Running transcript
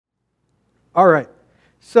All right,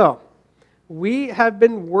 so we have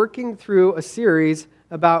been working through a series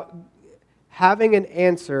about having an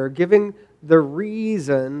answer, giving the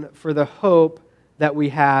reason for the hope that we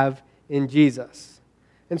have in Jesus.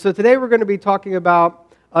 And so today we're going to be talking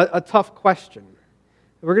about a tough question.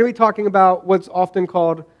 We're going to be talking about what's often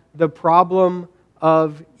called the problem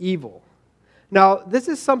of evil. Now, this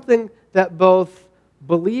is something that both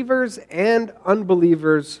believers and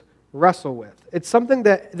unbelievers wrestle with. It's something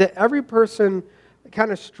that every person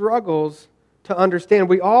kind of struggles to understand.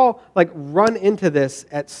 We all run into this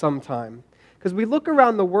at some time. Because we look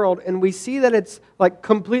around the world and we see that it's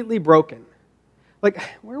completely broken.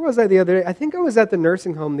 Where was I the other day? I think I was at the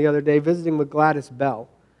nursing home the other day visiting with Gladys Bell.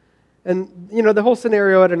 And, the whole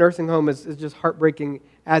scenario at a nursing home is just heartbreaking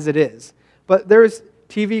as it is. But there's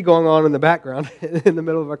TV going on in the background in the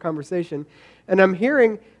middle of our conversation. And I'm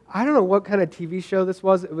hearing, I don't know what kind of TV show this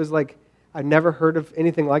was. It was I'd never heard of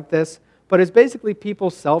anything like this. But it's basically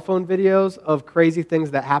people's cell phone videos of crazy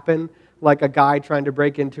things that happen, like a guy trying to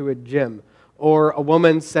break into a gym, or a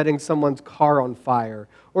woman setting someone's car on fire,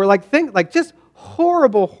 or just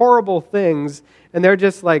horrible, horrible things. And they're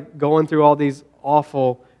just going through all these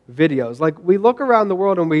awful videos. We look around the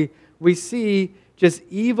world and we see just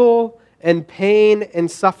evil and pain and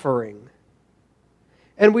suffering.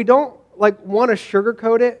 And we don't want to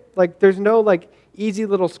sugarcoat it. There's no easy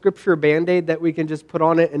little scripture band-aid that we can just put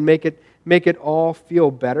on it and make it all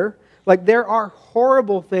feel better. There are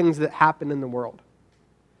horrible things that happen in the world.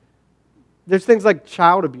 There's things like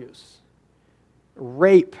child abuse,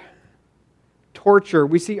 rape, torture.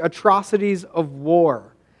 We see atrocities of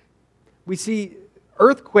war. We see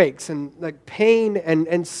earthquakes and pain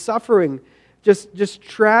and suffering, just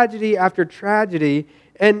tragedy after tragedy.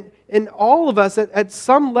 And all of us at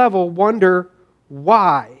some level wonder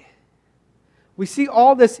why. We see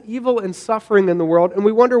all this evil and suffering in the world, and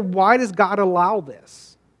we wonder, why does God allow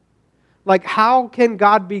this? How can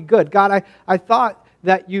God be good? God, I thought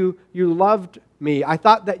that you loved me. I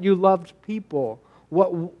thought that you loved people.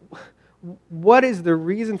 What is the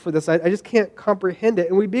reason for this? I just can't comprehend it.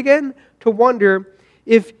 And we begin to wonder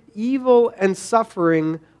if evil and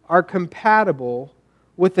suffering are compatible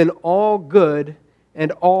with an all-good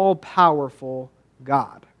and all-powerful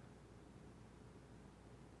God.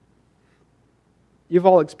 You've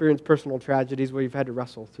all experienced personal tragedies where you've had to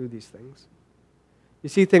wrestle through these things. You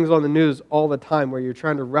see things on the news all the time where you're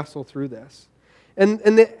trying to wrestle through this. And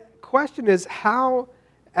the question is, how,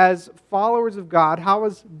 as followers of God, how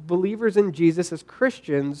as believers in Jesus, as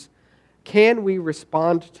Christians, can we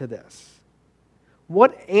respond to this?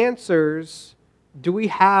 What answers do we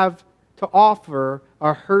have to offer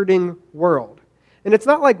a hurting world? And it's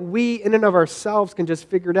not like we, in and of ourselves, can just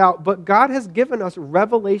figure it out, but God has given us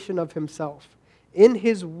revelation of Himself in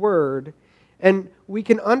His Word, and we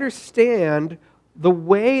can understand the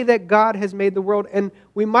way that God has made the world, and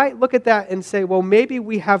we might look at that and say, well, maybe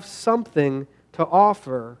we have something to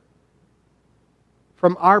offer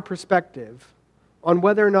from our perspective on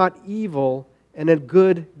whether or not evil and a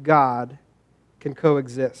good God can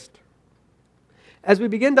coexist. As we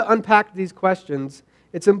begin to unpack these questions,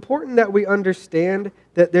 it's important that we understand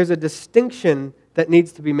that there's a distinction that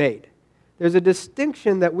needs to be made. There's a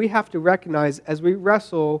distinction that we have to recognize as we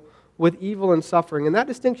wrestle with evil and suffering, and that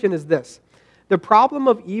distinction is this. The problem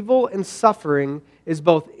of evil and suffering is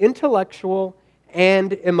both intellectual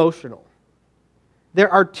and emotional. There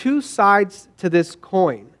are two sides to this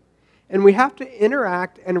coin, and we have to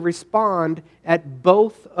interact and respond at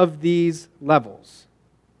both of these levels.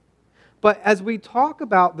 But as we talk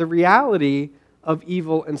about the reality of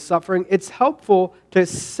evil and suffering, it's helpful to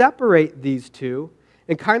separate these two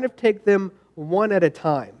and kind of take them one at a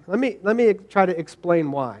time. Let me try to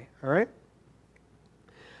explain why, all right?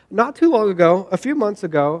 Not too long ago, a few months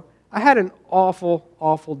ago, I had an awful,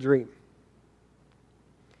 awful dream.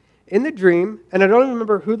 In the dream, and I don't even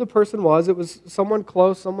remember who the person was, it was someone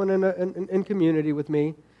close, someone in community with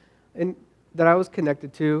me and that I was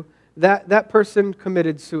connected to, that person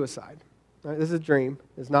committed suicide. Right? This is a dream.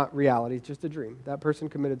 It's not reality. It's just a dream. That person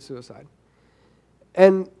committed suicide.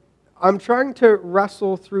 And I'm trying to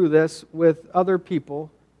wrestle through this with other people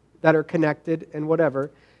that are connected and whatever.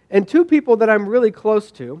 And two people that I'm really close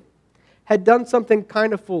to had done something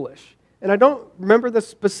kind of foolish. And I don't remember the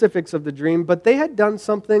specifics of the dream, but they had done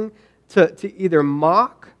something to either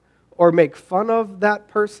mock or make fun of that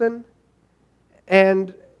person.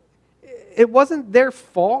 And it wasn't their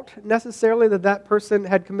fault necessarily that person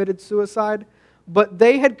had committed suicide, but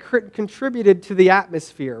they had contributed to the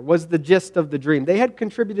atmosphere, was the gist of the dream. They had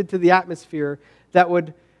contributed to the atmosphere that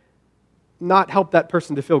would not help that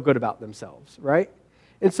person to feel good about themselves, right?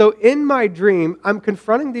 And so in my dream, I'm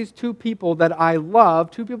confronting these two people that I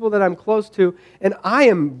love, two people that I'm close to, and I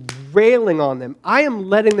am railing on them. I am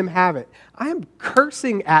letting them have it. I am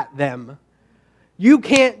cursing at them. You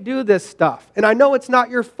can't do this stuff. And I know it's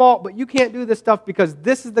not your fault, but you can't do this stuff because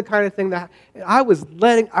this is the kind of thing that I was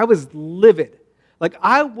livid. Like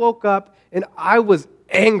I woke up and I was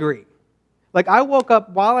angry. Like I woke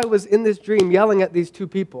up while I was in this dream yelling at these two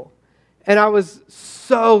people. And I was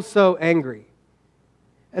so angry.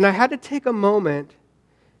 And I had to take a moment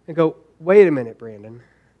and go, wait a minute, Brandon.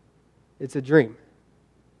 It's a dream.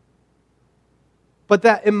 But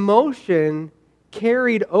that emotion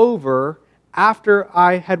carried over after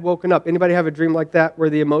I had woken up. Anybody have a dream like that where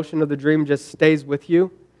the emotion of the dream just stays with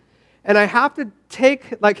you? And I have to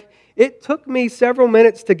it took me several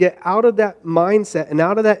minutes to get out of that mindset and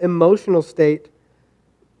out of that emotional state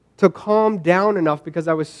to calm down enough because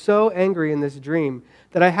I was so angry in this dream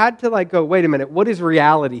that I had to go, wait a minute, what is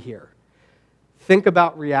reality here? Think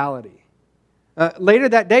about reality. Later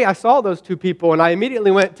that day, I saw those two people and I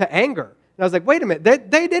immediately went to anger. And I was like, wait a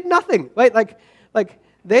minute, they did nothing. Wait,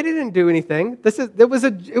 they didn't do anything. It was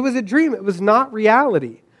a dream. It was not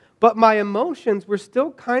reality. But my emotions were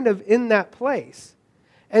still kind of in that place.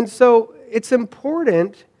 And so it's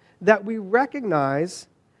important that we recognize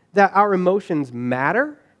that our emotions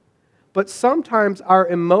matter, but sometimes our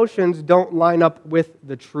emotions don't line up with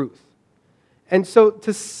the truth. And so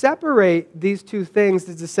to separate these two things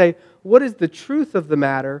is to say, what is the truth of the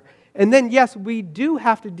matter? And then, yes, we do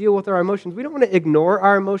have to deal with our emotions. We don't want to ignore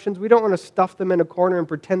our emotions. We don't want to stuff them in a corner and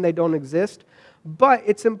pretend they don't exist. But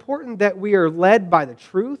it's important that we are led by the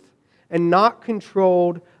truth and not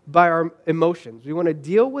controlled by our emotions. We want to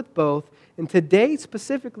deal with both. And today,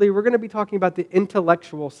 specifically, we're going to be talking about the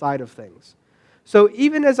intellectual side of things. So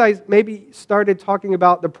even as I maybe started talking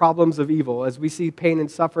about the problems of evil, as we see pain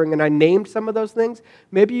and suffering, and I named some of those things,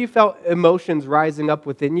 maybe you felt emotions rising up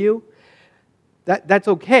within you. That's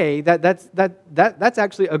okay. That's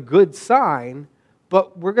actually a good sign.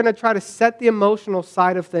 But we're going to try to set the emotional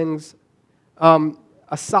side of things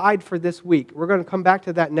aside for this week. We're going to come back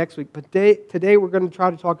to that next week. But today we're going to try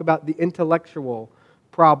to talk about the intellectual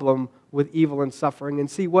problem with evil and suffering and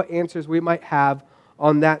see what answers we might have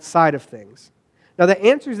on that side of things. Now, the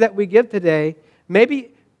answers that we give today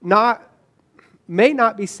may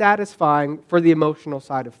not be satisfying for the emotional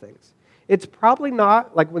side of things. It's probably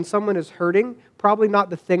not, like when someone is hurting, probably not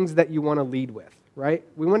the things that you want to lead with, right?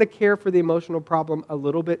 We want to care for the emotional problem a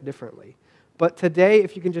little bit differently. But today,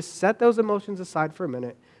 if you can just set those emotions aside for a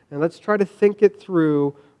minute, and let's try to think it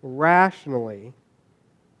through rationally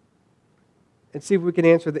and see if we can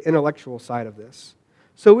answer the intellectual side of this.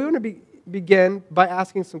 So we want to begin by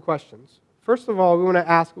asking some questions. First of all, we want to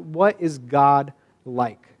ask, what is God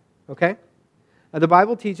like? Okay? The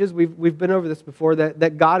Bible teaches, we've been over this before,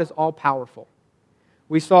 that God is all-powerful.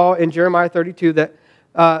 We saw in Jeremiah 32 that,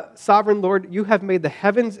 Sovereign Lord, you have made the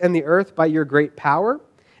heavens and the earth by your great power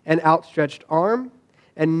and outstretched arm,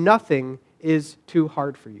 and nothing is too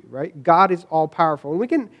hard for you, right? God is all-powerful. And we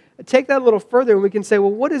can take that a little further and we can say,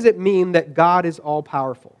 well, what does it mean that God is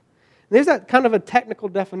all-powerful? And there's that kind of a technical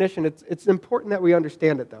definition. It's important that we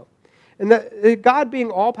understand it, though. And that God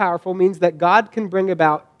being all-powerful means that God can bring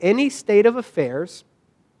about any state of affairs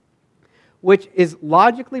which is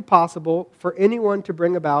logically possible for anyone to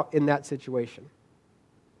bring about in that situation.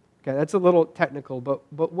 Okay, that's a little technical, but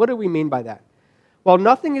what do we mean by that? Well,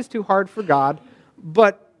 nothing is too hard for God,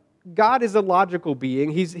 but God is a logical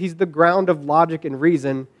being. He's the ground of logic and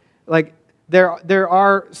reason. Like, there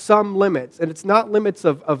are some limits, and it's not limits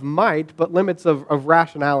of might, but limits of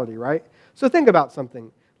rationality, right? So think about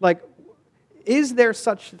something. Like, is there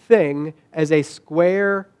such thing as a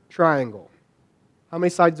square triangle? How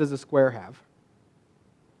many sides does a square have?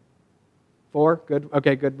 4? Good.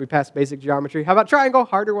 Okay, good. We passed basic geometry. How about triangle?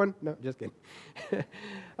 Harder one? No, just kidding.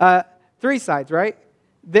 3 sides, right?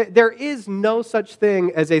 There is no such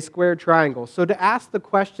thing as a square triangle. So to ask the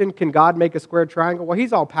question, can God make a square triangle? Well,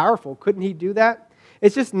 he's all powerful. Couldn't he do that?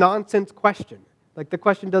 It's just nonsense question. Like, the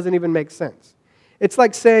question doesn't even make sense. It's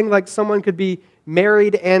like saying like someone could be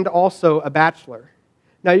married and also a bachelor.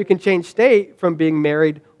 Now, you can change state from being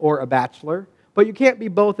married or a bachelor, but you can't be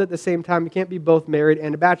both at the same time. You can't be both married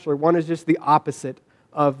and a bachelor. One is just the opposite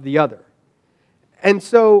of the other. And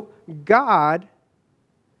so God,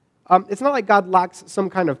 it's not like God lacks some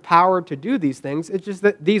kind of power to do these things. It's just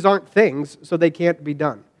that these aren't things, so they can't be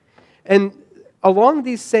done. And along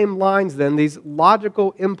these same lines, then, these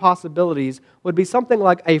logical impossibilities would be something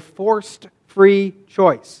like a forced free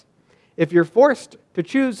choice. If you're forced to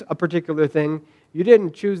choose a particular thing, you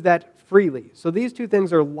didn't choose that freely. So these two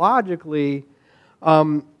things are logically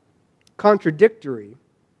contradictory.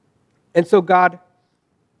 And so God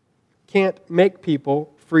can't make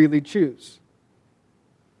people freely choose.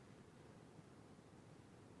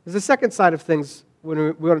 There's a second side of things when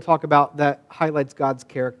we want to talk about that highlights God's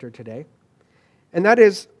character today. And that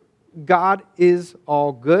is, God is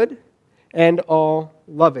all good and all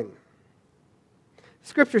loving.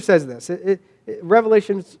 Scripture says this.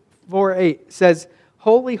 Revelation 4:8 says,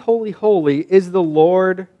 "Holy, holy, holy is the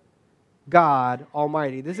Lord God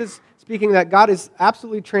Almighty." This is speaking that God is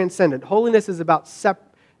absolutely transcendent. Holiness is about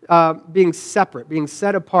being separate, being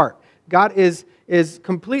set apart. God is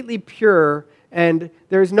completely pure, and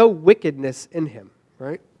there is no wickedness in him,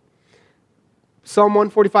 right? Psalm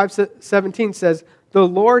 145:17 says, "The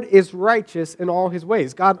Lord is righteous in all his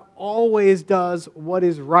ways." God always does what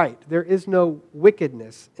is right. There is no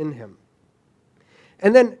wickedness in him.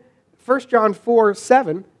 And then 1 John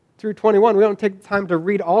 4:7 through 21, we don't take the time to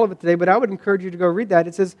read all of it today, but I would encourage you to go read that.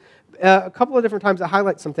 It says a couple of different times it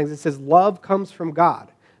highlights some things. It says, love comes from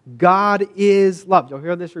God. God is love. You'll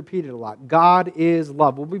hear this repeated a lot. God is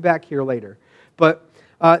love. We'll be back here later. But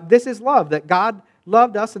this is love, that God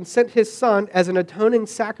loved us and sent his Son as an atoning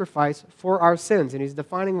sacrifice for our sins. And he's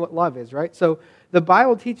defining what love is, right? So the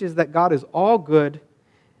Bible teaches that God is all good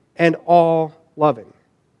and all loving.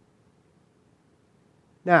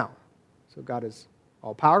 Now, so God is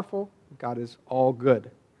all powerful, God is all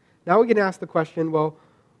good. Now we can ask the question, well,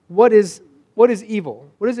 what is evil?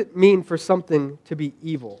 What does it mean for something to be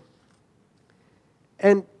evil?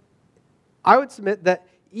 And I would submit that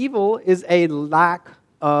evil is a lack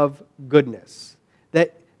of goodness.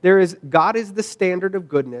 That God is the standard of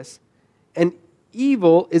goodness, and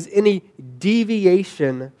evil is any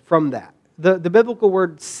deviation from that. The biblical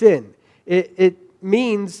word sin, it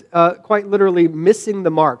means quite literally missing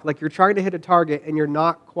the mark, like you're trying to hit a target and you're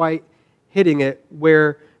not quite hitting it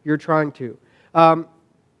where you're trying to.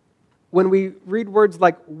 When we read words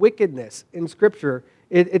like wickedness in Scripture,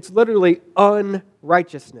 it's literally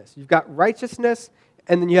unrighteousness. You've got righteousness,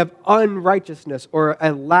 and then you have unrighteousness, or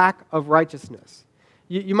a lack of righteousness.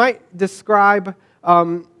 You might describe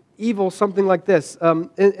evil something like this.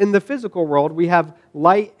 In the physical world, we have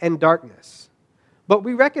light and darkness. But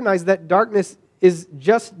we recognize that darkness is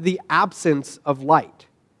just the absence of light,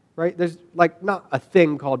 right? There's like not a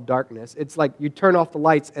thing called darkness. It's like you turn off the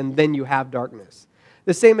lights and then you have darkness.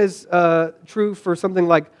 The same is true for something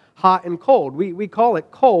like hot and cold. We call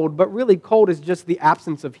it cold, but really cold is just the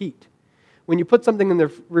absence of heat. When you put something in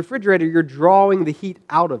the refrigerator, you're drawing the heat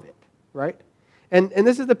out of it, right? And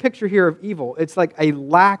this is the picture here of evil. It's like a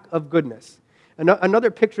lack of goodness. Another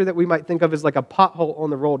picture that we might think of is like a pothole on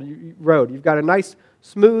the road. You've got a nice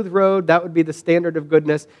smooth road. That would be the standard of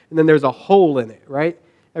goodness. And then there's a hole in it, right?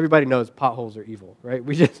 Everybody knows potholes are evil, right?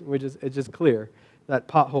 It's just clear that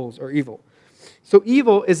potholes are evil. So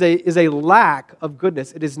evil is a lack of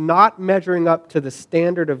goodness. It is not measuring up to the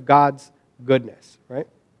standard of God's goodness, right?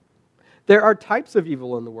 There are types of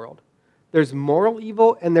evil in the world. There's moral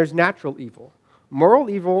evil and there's natural evil. Moral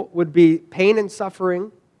evil would be pain and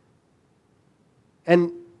suffering,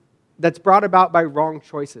 and that's brought about by wrong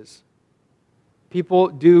choices. People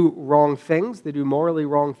do wrong things, they do morally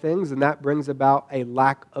wrong things, and that brings about a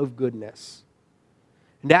lack of goodness.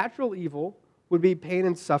 Natural evil would be pain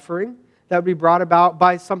and suffering that would be brought about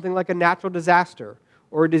by something like a natural disaster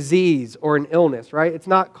or a disease or an illness, right? It's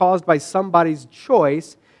not caused by somebody's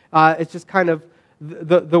choice. It's just kind of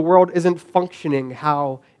the world isn't functioning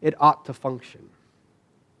how it ought to function.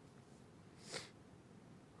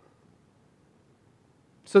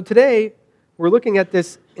 So today, we're looking at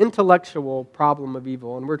this intellectual problem of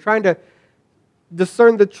evil, and we're trying to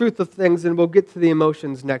discern the truth of things, and we'll get to the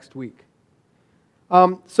emotions next week.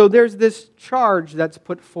 So there's this charge that's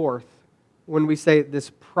put forth when we say this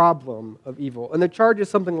problem of evil, and the charge is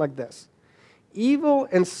something like this. Evil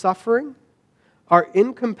and suffering are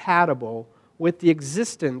incompatible with the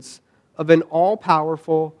existence of an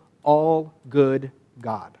all-powerful, all-good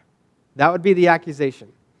God. That would be the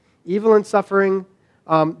accusation. Evil and suffering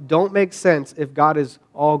don't make sense if God is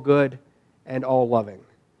all good and all loving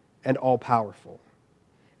and all powerful.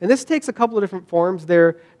 And this takes a couple of different forms.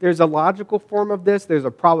 There's a logical form of this. There's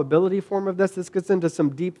a probability form of this. This gets into some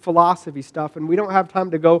deep philosophy stuff, and we don't have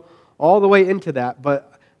time to go all the way into that,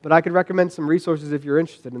 but I could recommend some resources if you're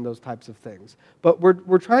interested in those types of things. But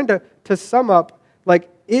we're trying to sum up, like,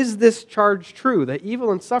 is this charge true, that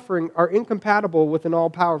evil and suffering are incompatible with an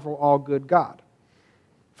all-powerful, all-good God?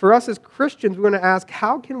 For us as Christians, we're going to ask,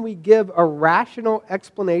 how can we give a rational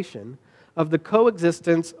explanation of the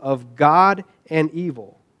coexistence of God and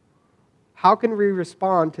evil? How can we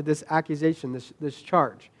respond to this accusation, this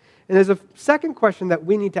charge? And there's a second question that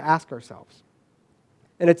we need to ask ourselves,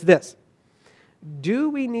 and it's this. do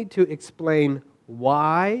we need to explain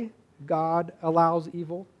why God allows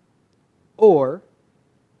evil? Or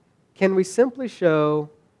can we simply show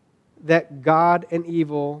that God and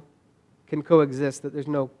evil can coexist, that there's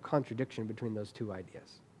no contradiction between those two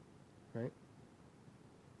ideas? Right?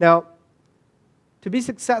 Now, to be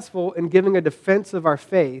successful in giving a defense of our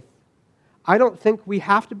faith, I don't think we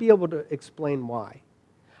have to be able to explain why.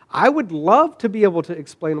 I would love to be able to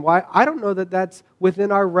explain why. I don't know that that's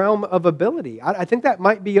within our realm of ability. I think that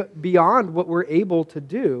might be beyond what we're able to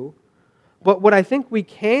do. But what I think we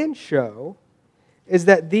can show is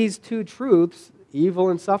that these two truths, evil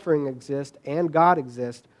and suffering exist and God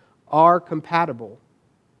exists, are compatible.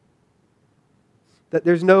 That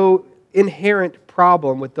there's no inherent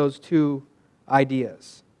problem with those two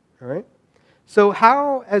ideas. All right? So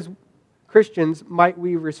how, as Christians, might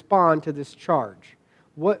we respond to this charge?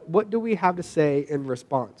 What do we have to say in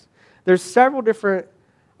response? There's several different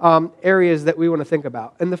areas that we want to think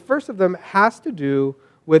about. And the first of them has to do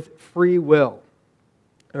with free will.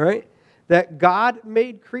 All right? That God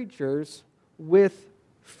made creatures with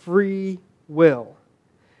free will.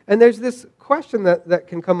 And there's this question that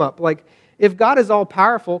can come up, like, if God is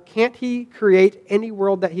all-powerful, can't He create any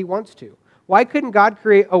world that He wants to? Why couldn't God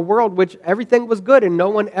create a world which everything was good and no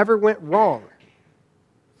one ever went wrong?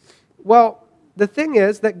 Well, the thing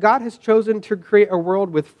is that God has chosen to create a world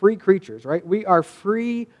with free creatures, right? We are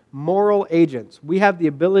free moral agents. We have the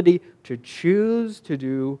ability to choose to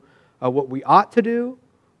do what we ought to do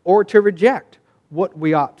or to reject what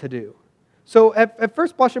we ought to do. So at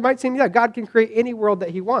first blush, it might seem, yeah, God can create any world that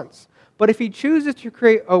He wants. But if He chooses to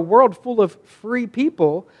create a world full of free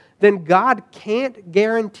people, then God can't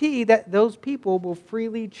guarantee that those people will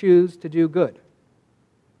freely choose to do good.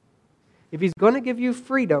 If He's going to give you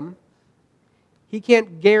freedom, He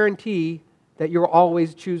can't guarantee that you'll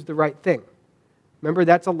always choose the right thing. Remember,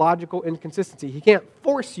 that's a logical inconsistency. He can't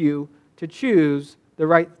force you to choose the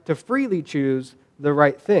right, to freely choose the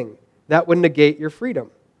right thing. That would negate your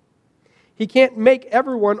freedom. He can't make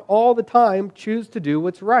everyone all the time choose to do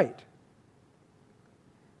what's right.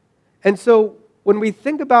 And so when we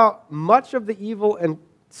think about much of the evil and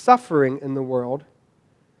suffering in the world,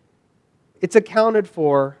 it's accounted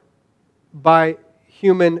for by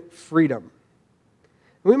human freedom.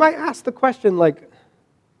 We might ask the question like,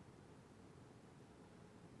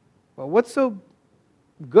 well, what's so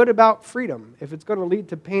good about freedom if it's going to lead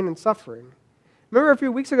to pain and suffering? Remember a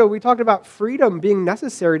few weeks ago we talked about freedom being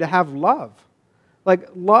necessary to have love. Like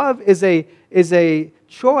love is a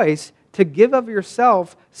choice to give of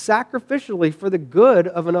yourself sacrificially for the good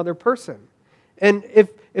of another person. And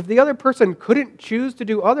if the other person couldn't choose to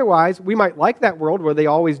do otherwise, we might like that world where they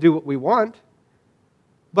always do what we want.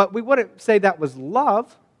 But we wouldn't say that was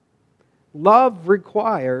love. Love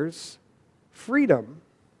requires freedom.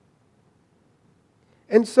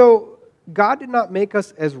 And so God did not make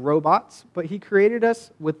us as robots, but He created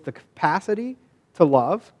us with the capacity to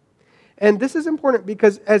love. And this is important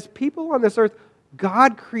because as people on this earth,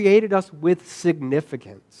 God created us with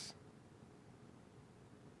significance.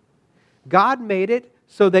 God made it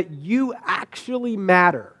so that you actually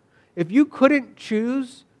matter. If you couldn't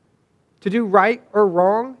choose to do right or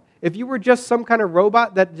wrong, if you were just some kind of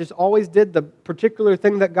robot that just always did the particular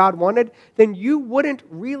thing that God wanted, then you wouldn't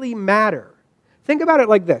really matter. Think about it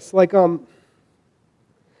like this. Like do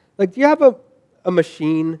you have a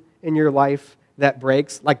machine in your life that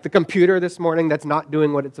breaks? Like the computer this morning that's not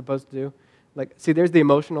doing what it's supposed to do? Like, see, there's the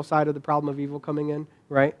emotional side of the problem of evil coming in,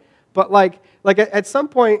 right? But like at some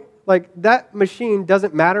point, like that machine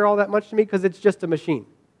doesn't matter all that much to me because it's just a machine,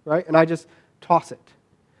 right? And I just toss it.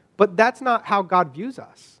 But that's not how God views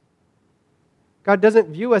us. God doesn't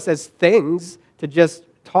view us as things to just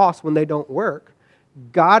toss when they don't work.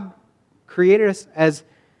 God created us as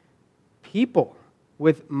people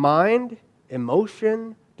with mind,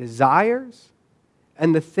 emotion, desires,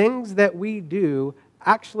 and the things that we do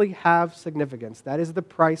actually have significance. That is the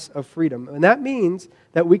price of freedom. And that means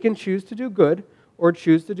that we can choose to do good or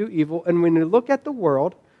choose to do evil. And when we look at the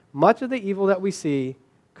world, much of the evil that we see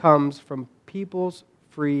comes from people's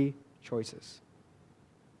free choices.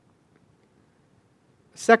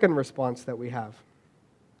 Second response that we have.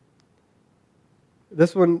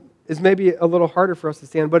 This one is maybe a little harder for us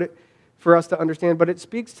to understand, but it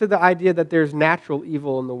speaks to the idea that there's natural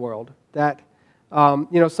evil in the world. That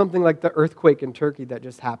something like the earthquake in Turkey that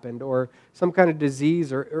just happened, or some kind of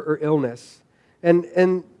disease or illness.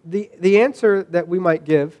 And the answer that we might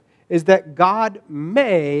give is that God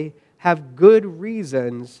may have good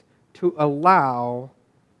reasons to allow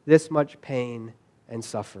this much pain and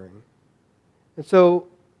suffering. And so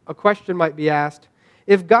a question might be asked,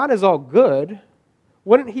 if God is all good,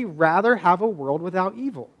 Wouldn't he rather have a world without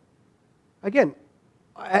evil? Again,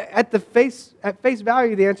 at face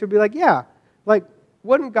value, the answer would be like, yeah. Like,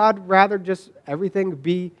 wouldn't God rather just everything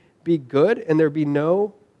be good and there be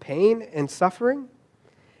no pain and suffering?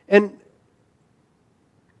 And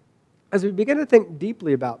as we begin to think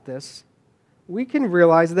deeply about this, we can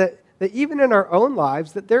realize that even in our own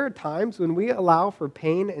lives, that there are times when we allow for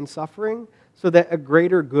pain and suffering so that a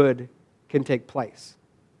greater good can take place.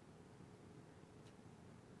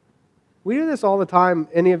 We do this all the time,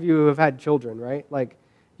 any of you who have had children, right? Like,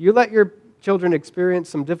 you let your children experience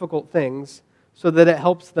some difficult things so that it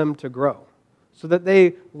helps them to grow, so that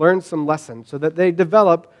they learn some lessons, so that they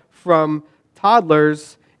develop from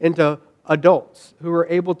toddlers into adults who are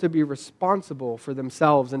able to be responsible for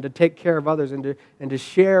themselves and to take care of others and to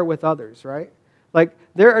share with others, right? Like,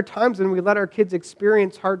 there are times when we let our kids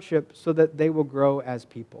experience hardship so that they will grow as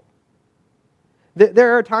people.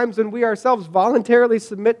 There are times when we ourselves voluntarily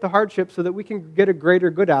submit to hardship so that we can get a greater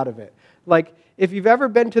good out of it. Like, if you've ever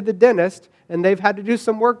been to the dentist and they've had to do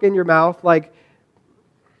some work in your mouth, like,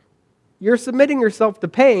 you're submitting yourself to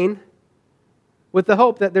pain with the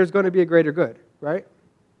hope that there's going to be a greater good, right?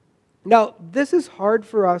 Now, this is hard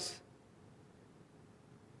for us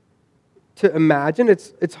to imagine.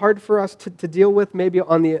 It's hard for us to deal with maybe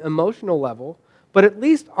on the emotional level, but at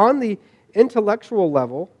least on the intellectual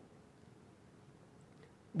level,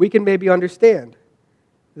 we can maybe understand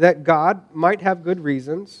that God might have good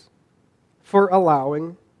reasons for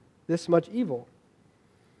allowing this much evil.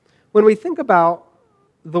 When we think about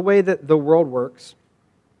the way that the world works,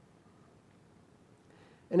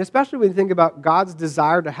 and especially when you think about God's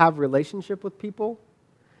desire to have relationship with people,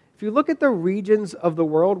 if you look at the regions of the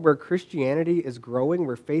world where Christianity is growing,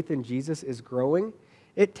 where faith in Jesus is growing,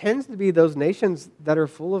 it tends to be those nations that are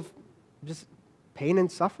full of just pain and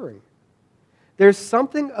suffering. There's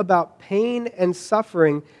something about pain and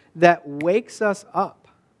suffering that wakes us up.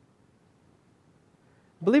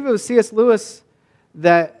 I believe it was C.S. Lewis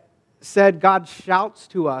that said God shouts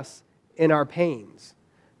to us in our pains.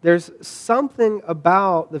 There's something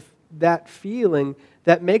about that feeling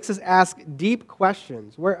that makes us ask deep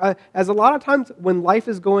questions. As a lot of times when life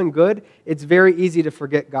is going good, it's very easy to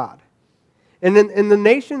forget God. And then in the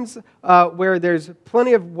nations where there's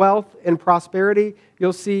plenty of wealth and prosperity,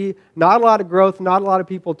 you'll see not a lot of growth, not a lot of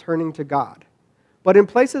people turning to God. But in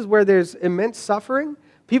places where there's immense suffering,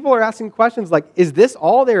 people are asking questions like, is this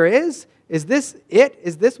all there is? Is this it?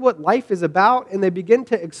 Is this what life is about? And they begin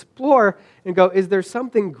to explore and go, is there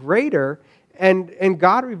something greater? And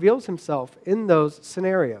God reveals himself in those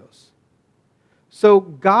scenarios. So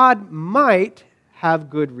God might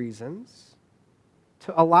have good reasons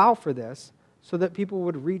to allow for this, so that people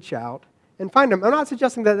would reach out and find him. I'm not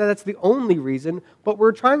suggesting that that's the only reason, but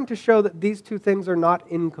we're trying to show that these two things are not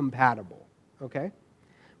incompatible, okay?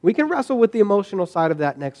 We can wrestle with the emotional side of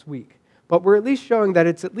that next week, but we're at least showing that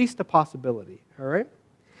it's at least a possibility, all right?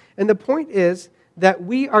 And the point is that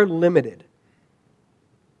we are limited,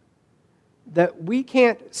 that we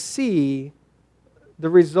can't see the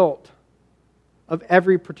result of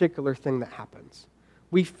every particular thing that happens.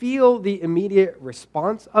 We feel the immediate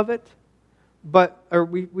response of it, or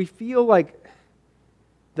we feel like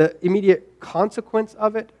the immediate consequence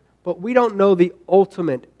of it, but we don't know the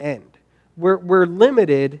ultimate end. We're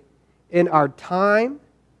limited in our time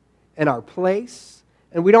and our place,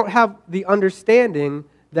 and we don't have the understanding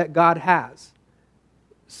that God has.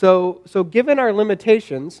 So given our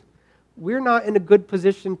limitations, we're not in a good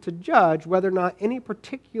position to judge whether or not any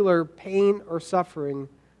particular pain or suffering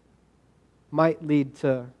might lead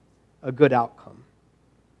to a good outcome.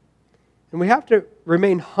 And we have to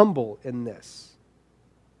remain humble in this.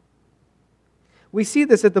 We see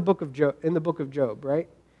this in the book of Job, right?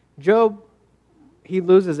 Job, he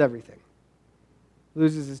loses everything. He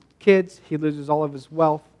loses his kids, he loses all of his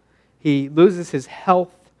wealth, he loses his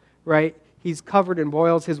health, right? He's covered in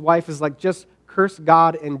boils. His wife is like, just curse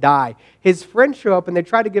God and die. His friends show up and they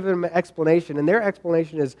try to give him an explanation, and their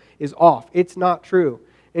explanation is off. It's not true.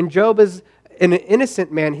 And Job is an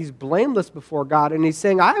innocent man. He's blameless before God, and he's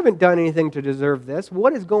saying, I haven't done anything to deserve this.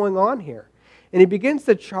 What is going on here? And he begins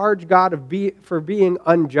to charge God for being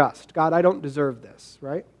unjust. God, I don't deserve this,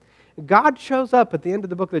 right? God shows up at the end of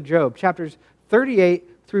the book of Job, chapters 38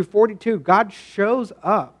 through 42. God shows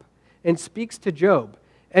up and speaks to Job.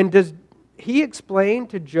 And does he explain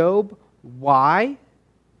to Job why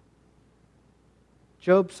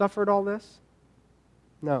Job suffered all this?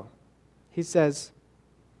 No. He says,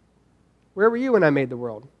 where were you when I made the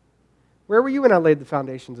world? Where were you when I laid the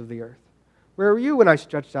foundations of the earth? Where were you when I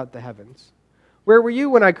stretched out the heavens? Where were you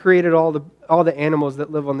when I created all the animals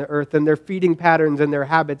that live on the earth and their feeding patterns and their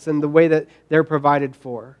habits and the way that they're provided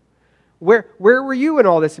for? Where were you in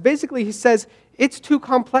all this? Basically, he says, it's too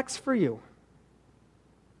complex for you.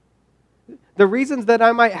 The reasons that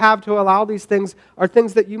I might have to allow these things are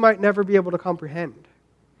things that you might never be able to comprehend.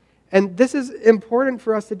 And this is important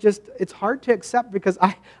for us to it's hard to accept because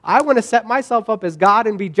I want to set myself up as God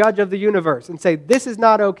and be judge of the universe and say, this is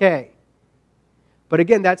not okay. But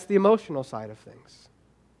again, that's the emotional side of things.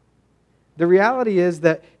 The reality is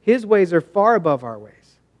that His ways are far above our ways.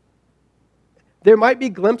 There might be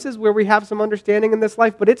glimpses where we have some understanding in this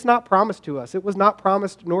life, but it's not promised to us. It was not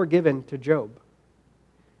promised nor given to Job.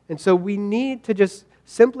 And so we need to just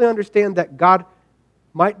simply understand that God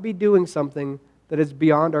might be doing something that is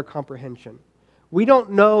beyond our comprehension. We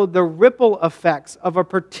don't know the ripple effects of a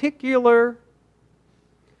particular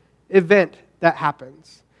event that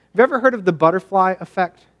happens. Have you ever heard of the butterfly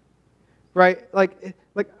effect? Right? Like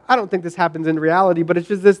I don't think this happens in reality, but it's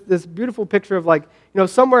just this beautiful picture of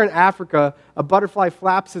somewhere in Africa, a butterfly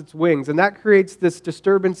flaps its wings, and that creates this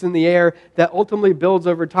disturbance in the air that ultimately builds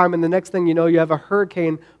over time, and the next thing you know, you have a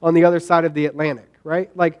hurricane on the other side of the Atlantic,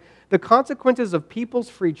 right? Like the consequences of people's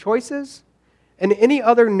free choices and any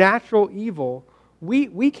other natural evil,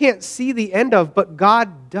 we can't see the end of, but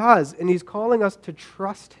God does, and He's calling us to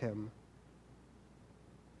trust Him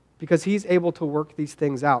because He's able to work these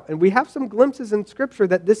things out. And we have some glimpses in Scripture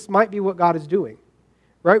that this might be what God is doing,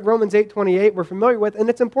 right? Romans 8:28 we're familiar with, and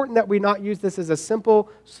it's important that we not use this as a simple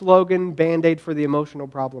slogan, Band-Aid for the emotional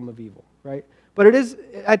problem of evil, right? But it is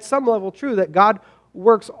at some level true that God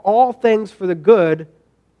works all things for the good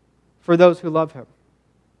for those who love Him.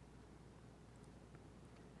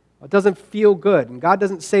 It doesn't feel good, and God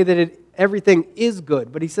doesn't say that everything is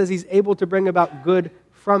good, but He says He's able to bring about good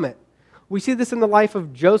from it. We see this in the life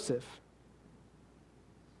of Joseph.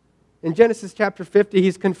 In Genesis chapter 50,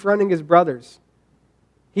 he's confronting his brothers.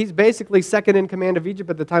 He's basically second in command of Egypt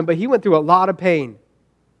at the time, but he went through a lot of pain.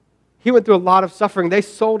 He went through a lot of suffering. They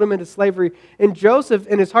sold him into slavery. And Joseph,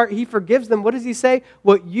 in his heart, he forgives them. What does he say?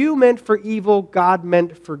 What you meant for evil, God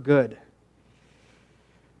meant for good.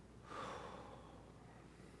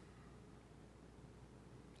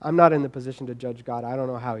 I'm not in the position to judge God. I don't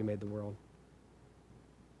know how He made the world.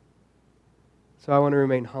 So I want to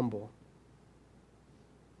remain humble.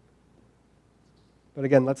 But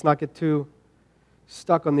again, let's not get too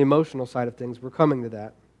stuck on the emotional side of things. We're coming to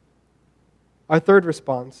that. Our third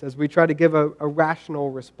response, as we try to give a rational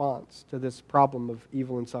response to this problem of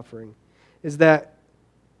evil and suffering, is that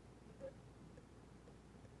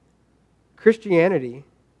Christianity,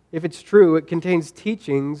 if it's true, it contains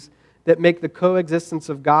teachings that make the coexistence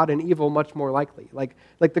of God and evil much more likely. Like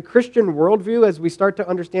the Christian worldview, as we start to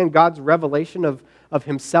understand God's revelation of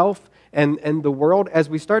Himself and the world, as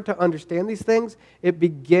we start to understand these things, it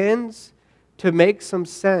begins to make some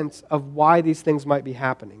sense of why these things might be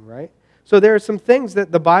happening, right? So there are some things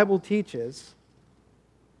that the Bible teaches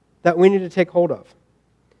that we need to take hold of.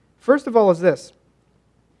 First of all is this: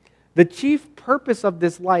 the chief purpose of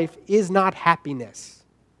this life is not happiness.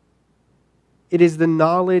 It is the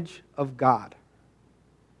knowledge of God.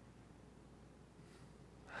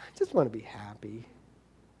 I just want to be happy.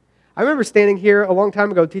 I remember standing here a long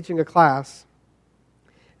time ago teaching a class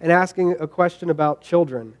and asking a question about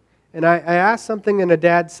children. And I asked something and a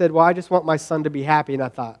dad said, well, I just want my son to be happy. And I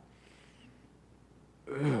thought,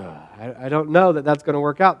 I don't know that that's going to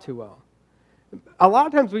work out too well. A lot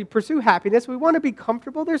of times we pursue happiness. We want to be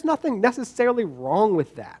comfortable. There's nothing necessarily wrong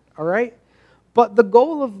with that, all right? But the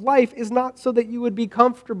goal of life is not so that you would be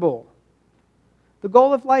comfortable. The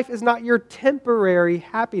goal of life is not your temporary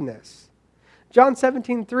happiness. John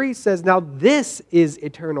 17:3 says, now this is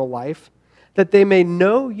eternal life, that they may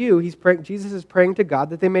know you. Jesus is praying to God,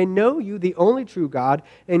 that they may know you, the only true God,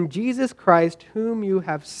 and Jesus Christ, whom you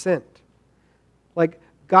have sent. Like,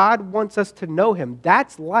 God wants us to know Him.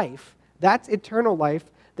 That's life. That's eternal life.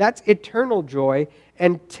 That's eternal joy.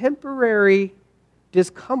 And temporary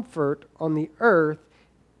discomfort on the earth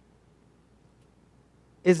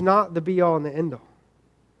is not the be-all and the end-all.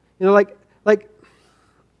 You know, like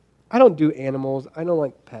I don't do animals. I don't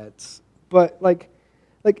like pets. But like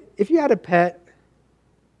if you had a pet,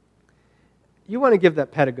 you want to give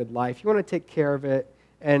that pet a good life. You want to take care of it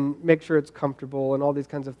and make sure it's comfortable and all these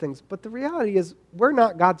kinds of things. But the reality is, we're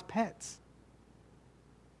not God's pets.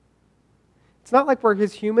 It's not like we're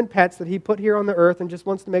His human pets that He put here on the earth and just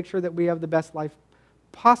wants to make sure that we have the best life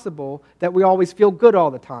possible, that we always feel good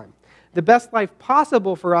all the time. The best life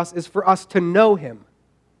possible for us is for us to know Him.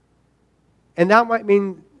 And that might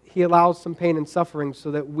mean He allows some pain and suffering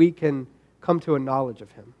so that we can come to a knowledge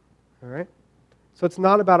of Him. All right? So it's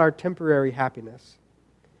not about our temporary happiness.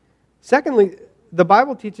 Secondly, the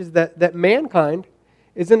Bible teaches that mankind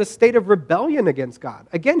is in a state of rebellion against God.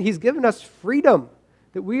 Again, He's given us freedom,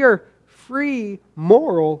 that we are free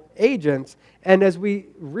moral agents. And as we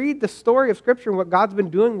read the story of Scripture and what God's been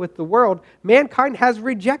doing with the world, mankind has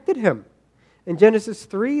rejected Him. In Genesis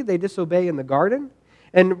 3, they disobey in the garden.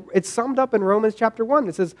 And it's summed up in Romans chapter 1.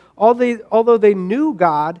 It says, although they knew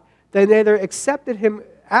God, they neither accepted Him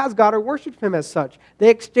as God or worshiped Him as such. They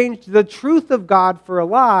exchanged the truth of God for a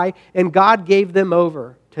lie, and God gave them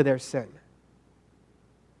over to their sin.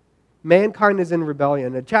 Mankind is in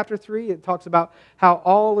rebellion. In chapter 3, it talks about how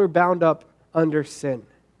all are bound up under sin,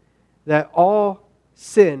 that all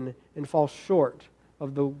sin and fall short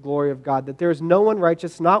of the glory of God, that there is no one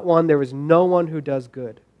righteous, not one, there is no one who does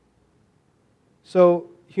good. So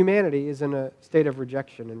humanity is in a state of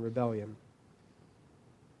rejection and rebellion.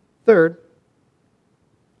 Third,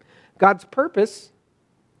 God's purpose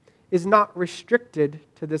is not restricted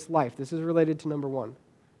to this life. This is related to number one.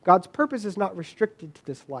 God's purpose is not restricted to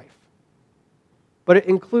this life, but it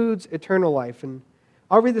includes eternal life. And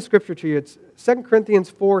I'll read the scripture to you. It's 2 Corinthians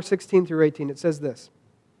 4, 16 through 18. It says this: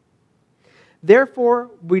 "Therefore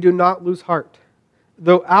we do not lose heart.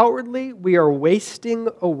 Though outwardly we are wasting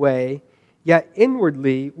away, yet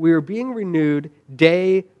inwardly we are being renewed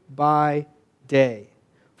day by day.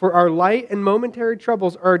 For our light and momentary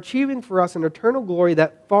troubles are achieving for us an eternal glory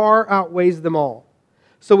that far outweighs them all.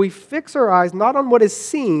 So we fix our eyes not on what is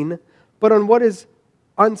seen, but on what is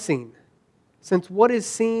unseen. Since what is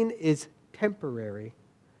seen is temporary,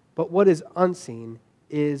 but what is unseen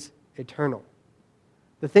is eternal."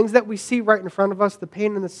 The things that we see right in front of us, the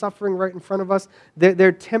pain and the suffering right in front of us,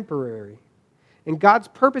 they're temporary. And God's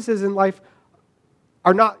purposes in life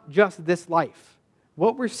are not just this life.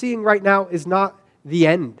 What we're seeing right now is not the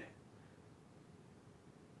end.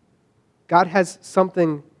 God has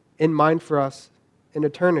something in mind for us in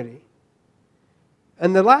eternity.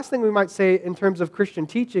 And the last thing we might say in terms of Christian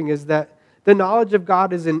teaching is that the knowledge of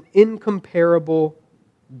God is an incomparable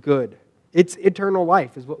good. It's eternal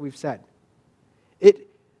life, is what we've said. It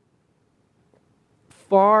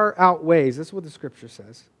far outweighs, this is what the scripture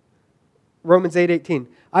says. Romans 8:18.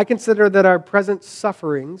 "I consider that our present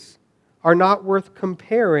sufferings are not worth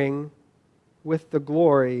comparing with the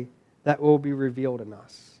glory that will be revealed in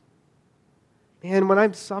us." Man, when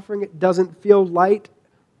I'm suffering, it doesn't feel light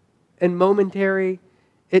and momentary.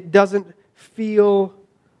 It doesn't feel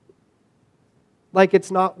like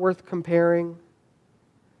it's not worth comparing.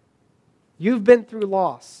 You've been through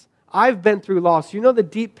loss. I've been through loss. You know the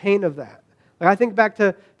deep pain of that. Like I think back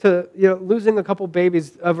to losing a couple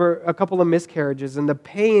babies over a couple of miscarriages, and the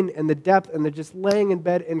pain and the depth and the just laying in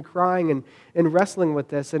bed and crying and wrestling with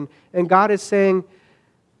this. And God is saying,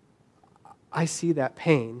 I see that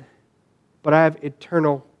pain, but I have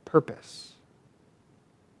eternal purpose.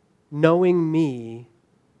 Knowing me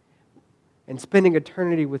and spending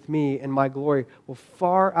eternity with me and my glory will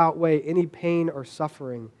far outweigh any pain or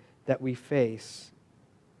suffering that we face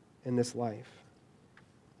in this life.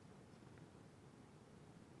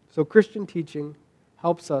 So Christian teaching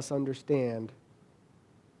helps us understand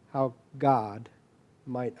how God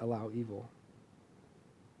might allow evil.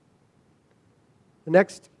 The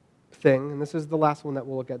next thing, and this is the last one that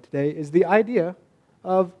we'll look at today, is the idea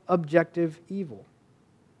of objective evil.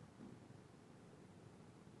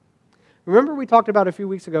 Remember we talked about a few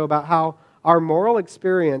weeks ago about how our moral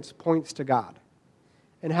experience points to God,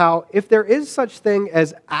 and how if there is such thing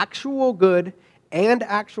as actual good and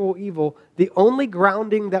actual evil, the only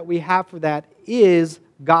grounding that we have for that is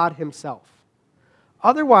God Himself.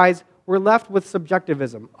 Otherwise, we're left with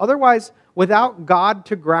subjectivism. Otherwise, without God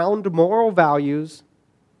to ground moral values,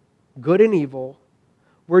 good and evil,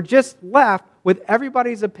 we're just left with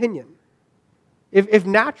everybody's opinion. If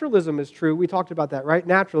naturalism is true, we talked about that, right?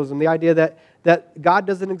 Naturalism, the idea that God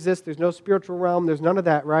doesn't exist, there's no spiritual realm, there's none of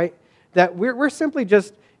that, right? That we're simply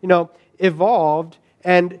just, evolved,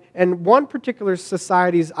 and one particular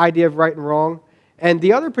society's idea of right and wrong, and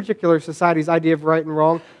the other particular society's idea of right and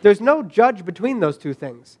wrong, there's no judge between those two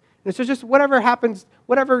things. And it's just whatever happens,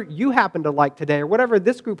 whatever you happen to like today, or whatever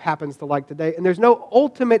this group happens to like today, and there's no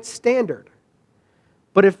ultimate standard.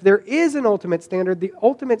 But if there is an ultimate standard, the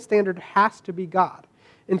ultimate standard has to be God.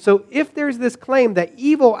 And so if there's this claim that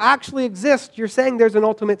evil actually exists, you're saying there's an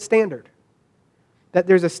ultimate standard. That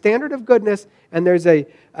there's a standard of goodness, and there's a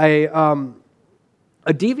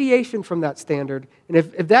deviation from that standard. And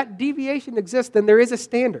if that deviation exists, then there is a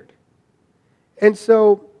standard. And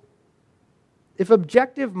so if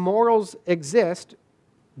objective morals exist,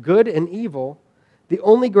 good and evil, the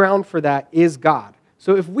only ground for that is God.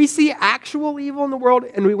 So if we see actual evil in the world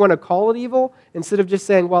and we want to call it evil, instead of just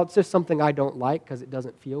saying, well, it's just something I don't like because it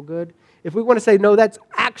doesn't feel good, if we want to say, no, that's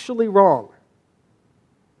actually wrong.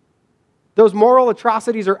 Those moral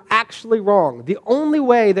atrocities are actually wrong. The only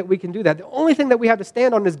way that we can do that, the only thing that we have to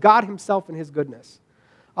stand on is God himself and his goodness.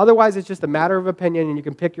 Otherwise, it's just a matter of opinion and you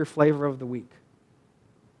can pick your flavor of the week.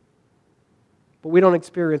 But we don't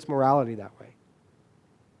experience morality that way.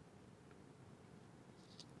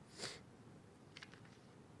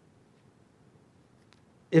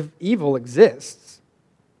 If evil exists,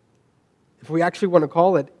 if we actually want to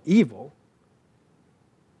call it evil,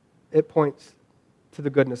 it points to the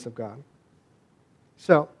goodness of God.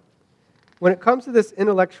 So, when it comes to this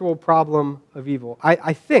intellectual problem of evil,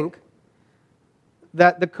 I think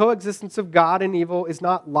that the coexistence of God and evil is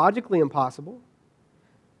not logically impossible,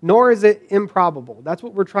 nor is it improbable. That's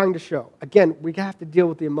what we're trying to show. Again, we have to deal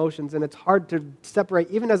with the emotions, and it's hard to separate.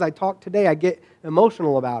 Even as I talk today, I get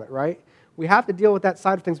emotional about it, right? We have to deal with that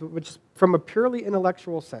side of things, but just from a purely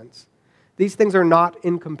intellectual sense, these things are not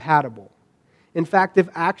incompatible. In fact, if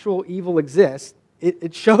actual evil exists,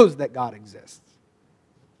 it shows that God exists.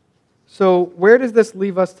 So where does this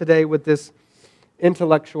leave us today with this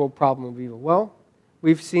intellectual problem of evil? Well,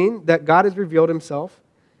 we've seen that God has revealed himself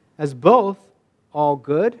as both all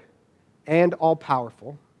good and all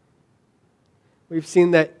powerful. We've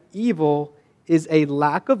seen that evil is a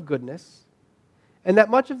lack of goodness, and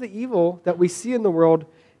that much of the evil that we see in the world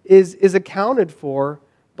is accounted for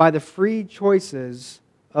by the free choices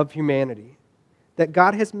of humanity. That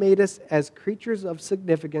God has made us as creatures of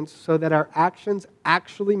significance so that our actions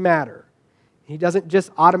actually matter. He doesn't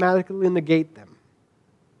just automatically negate them.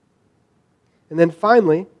 And then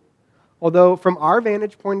finally, although from our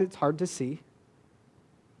vantage point it's hard to see,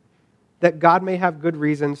 that God may have good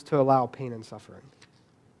reasons to allow pain and suffering.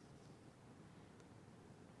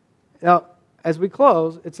 Now, as we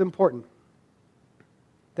close, it's important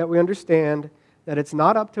that we understand that it's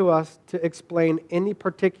not up to us to explain any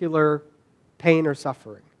particular pain or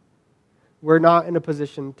suffering. We're not in a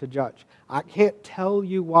position to judge. I can't tell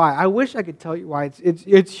you why. I wish I could tell you why.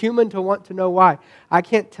 It's human to want to know why. I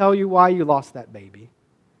can't tell you why you lost that baby.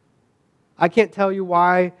 I can't tell you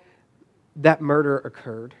why that murder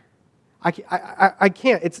occurred. I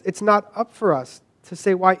can't. It's not up for us to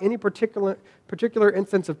say why any particular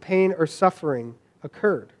instance of pain or suffering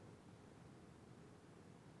occurred.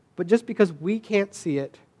 But just because we can't see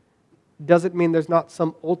it doesn't mean there's not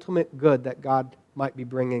some ultimate good that God might be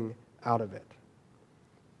bringing out of it.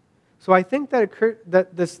 So I think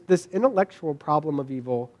that this intellectual problem of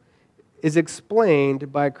evil is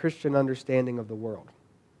explained by a Christian understanding of the world.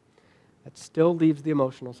 That still leaves the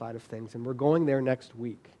emotional side of things, and we're going there next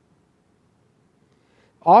week.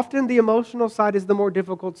 Often the emotional side is the more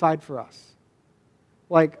difficult side for us.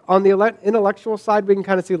 Like on the intellectual side, we can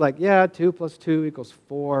kind of see like, yeah, 2 + 2 =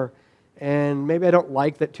 4. And maybe I don't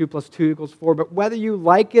like that 2 + 2 = 4, but whether you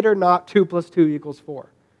like it or not, 2 + 2 =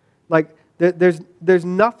 4. Like there's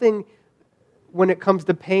nothing when it comes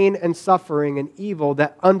to pain and suffering and evil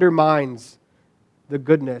that undermines the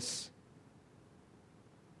goodness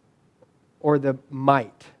or the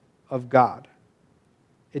might of God.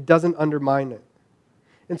 It doesn't undermine it.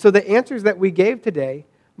 And so the answers that we gave today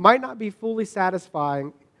might not be fully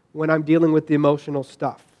satisfying when I'm dealing with the emotional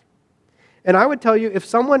stuff. And I would tell you, if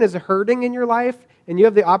someone is hurting in your life and you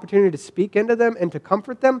have the opportunity to speak into them and to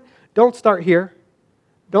comfort them, don't start here.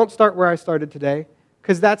 Don't start where I started today,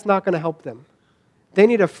 because that's not going to help them. They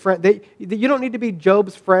need a friend. You don't need to be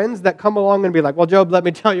Job's friends that come along and be like, well, Job, let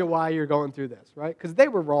me tell you why you're going through this, right? Because they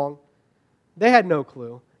were wrong. They had no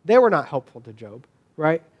clue. They were not helpful to Job,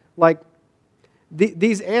 right? Like,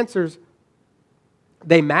 these answers,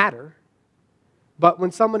 they matter. But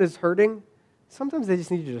when someone is hurting, sometimes they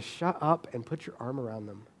just need you to shut up and put your arm around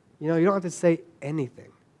them. You don't have to say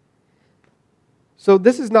anything. So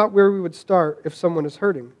this is not where we would start if someone is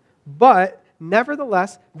hurting. But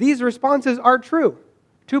nevertheless, these responses are true.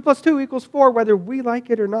 2 + 2 = 4, whether we like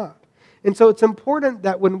it or not. And so it's important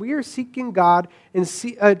that when we are seeking God and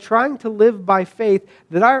trying to live by faith,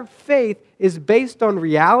 that our faith is based on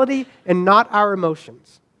reality and not our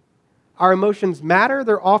emotions. Our emotions matter.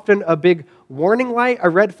 They're often a big warning light, a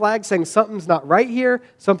red flag saying something's not right here,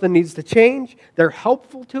 something needs to change. They're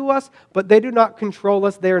helpful to us, but they do not control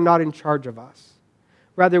us. They are not in charge of us.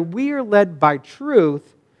 Rather, we are led by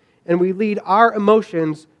truth, and we lead our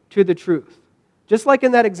emotions to the truth. Just like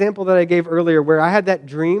in that example that I gave earlier where I had that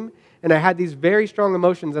dream, and I had these very strong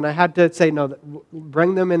emotions, and I had to say, no,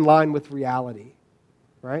 bring them in line with reality,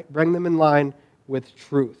 right? Bring them in line with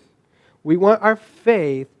truth. We want our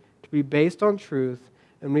faith to be based on truth,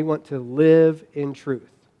 and we want to live in truth.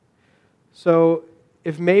 So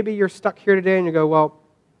if maybe you're stuck here today and you go, well,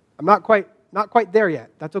 I'm not quite there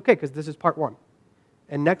yet, that's okay, because this is part 1.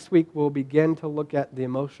 And next week we'll begin to look at the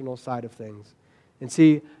emotional side of things and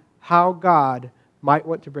see how God might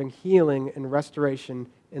want to bring healing and restoration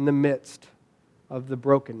in the midst of the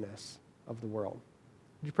brokenness of the world.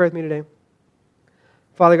 Would you pray with me today?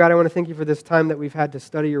 Father God, I want to thank you for this time that we've had to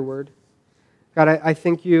study your word. God, I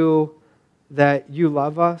thank you that you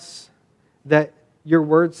love us, that your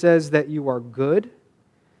word says that you are good,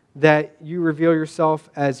 that you reveal yourself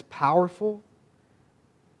as powerful.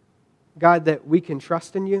 God, that we can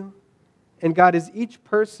trust in you. And God, as each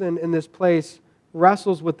person in this place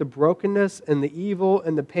wrestles with the brokenness and the evil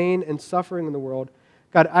and the pain and suffering in the world,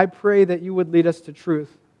 God, I pray that you would lead us to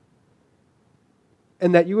truth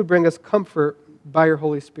and that you would bring us comfort by your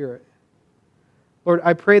Holy Spirit. Lord,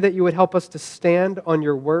 I pray that you would help us to stand on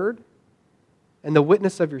your word and the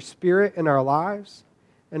witness of your Spirit in our lives.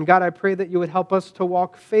 And God, I pray that you would help us to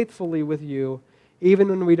walk faithfully with you even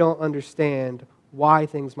when we don't understand why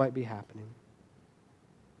things might be happening.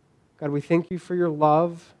 God, we thank you for your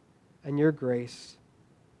love and your grace.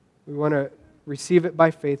 We want to receive it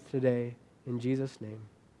by faith today. In Jesus' name,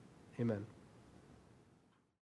 amen.